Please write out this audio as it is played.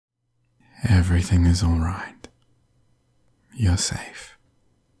Everything is all right. You're safe.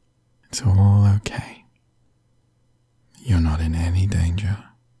 It's all okay. You're not in any danger.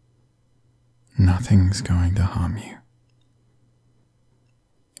 Nothing's going to harm you.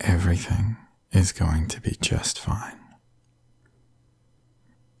 Everything is going to be just fine.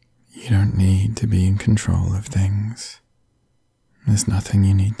 You don't need to be in control of things. There's nothing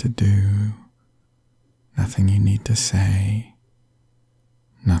you need to do, nothing you need to say,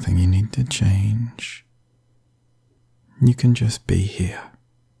 nothing you need to change. You can just be here,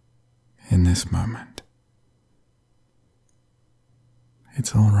 in this moment.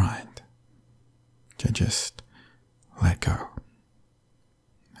 It's all right to just let go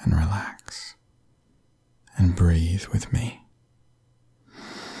and relax and breathe with me.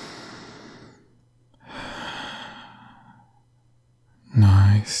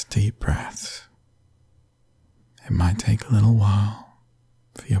 Nice deep breaths. It might take a little while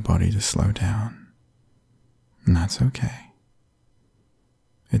for your body to slow down, and that's okay.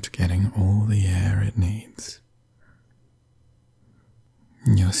 It's getting all the air it needs.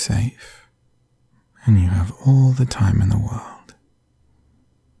 You're safe, and you have all the time in the world.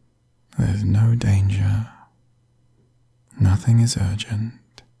 There's no danger. Nothing is urgent.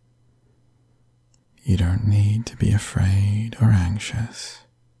 You don't need to be afraid or anxious.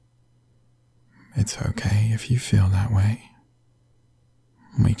 It's okay if you feel that way.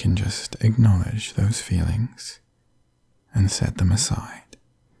 We can just acknowledge those feelings and set them aside.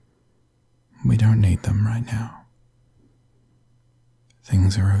 We don't need them right now.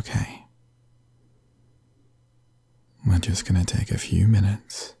 Things are okay. We're just going to take a few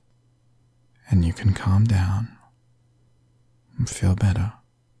minutes and you can calm down and feel better.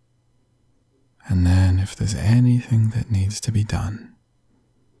 And then if there's anything that needs to be done,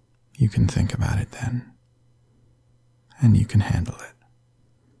 you can think about it then, and you can handle it,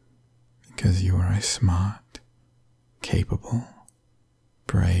 because you are a smart, capable,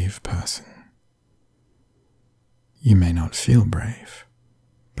 brave person. You may not feel brave,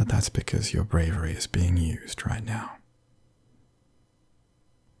 but that's because your bravery is being used right now.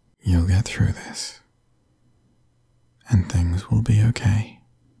 You'll get through this, and things will be okay.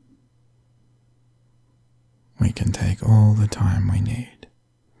 We can take all the time we need,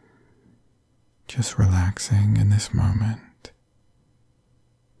 just relaxing in this moment,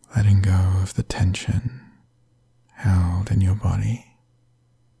 letting go of the tension held in your body.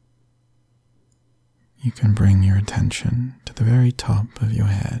 You can bring your attention to the very top of your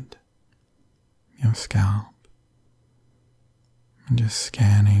head, your scalp, and just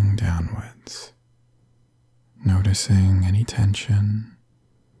scanning downwards, noticing any tension,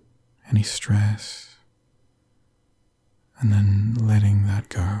 any stress, and then letting that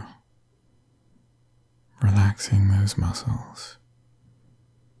go, relaxing those muscles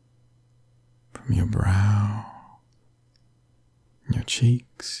from your brow, your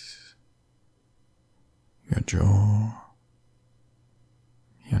cheeks, your jaw,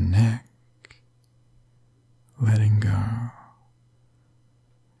 your neck, letting go,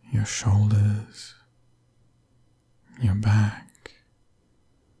 your shoulders, your back,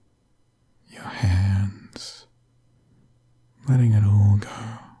 your hands, letting it all go.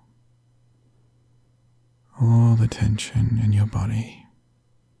 All the tension in your body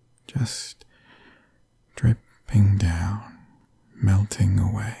just dripping down, melting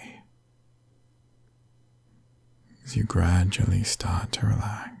away as you gradually start to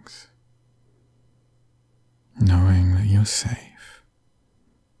relax, knowing that you're safe,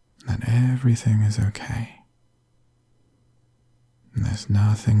 that everything is okay, and there's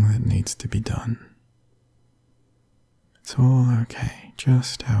nothing that needs to be done. It's all okay,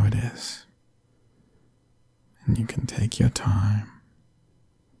 just how it is. And you can take your time,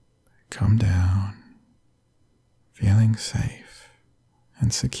 come down, feeling safe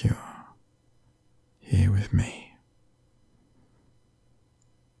and secure here with me.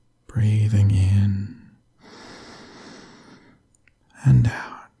 Breathing in and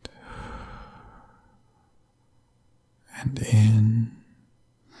out, and in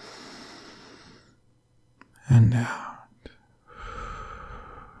and out.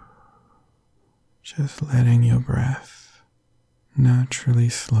 Just letting your breath naturally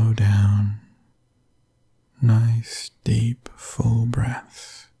slow down. Nice, deep, full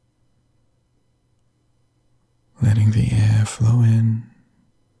breaths. Letting the air flow in,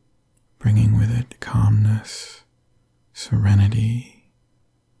 bringing with it calmness, serenity,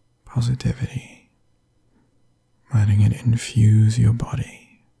 positivity. Letting it infuse your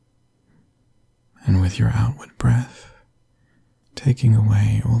body. And with your outward breath, taking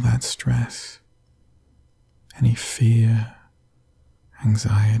away all that stress, any fear,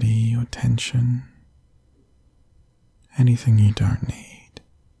 anxiety or tension, anything you don't need,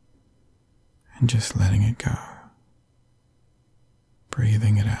 and just letting it go,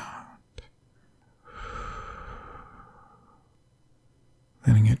 breathing it out,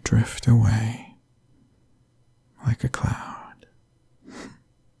 letting it drift away like a cloud.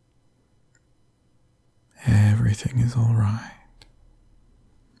 Everything is all right.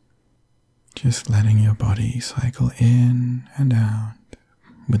 Just letting your body cycle in and out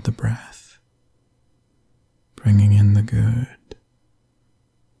with the breath, bringing in the good,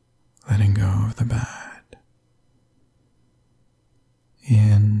 letting go of the bad.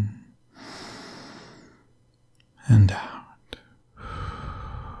 In and out.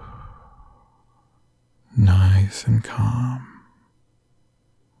 Nice and calm,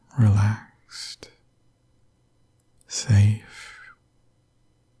 relaxed, safe.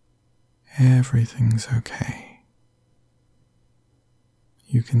 Everything's okay.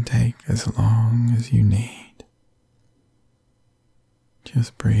 You can take as long as you need.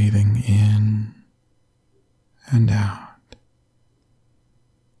 Just breathing in and out.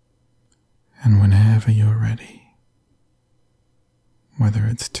 And whenever you're ready, whether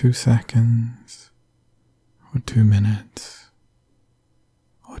it's 2 seconds, or 2 minutes,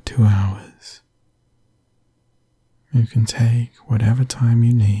 or 2 hours, you can take whatever time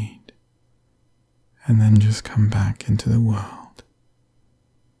you need and then just come back into the world,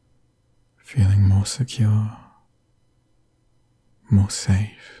 feeling more secure, more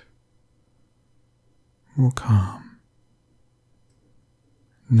safe, more calm,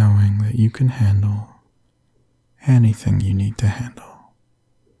 knowing that you can handle anything you need to handle,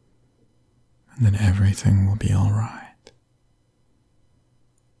 and that everything will be all right,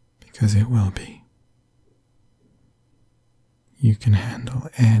 because it will be. You can handle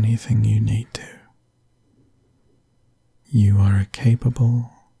anything you need to. You are a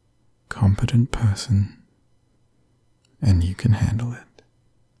capable, competent person, and you can handle it.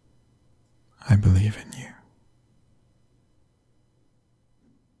 I believe in you.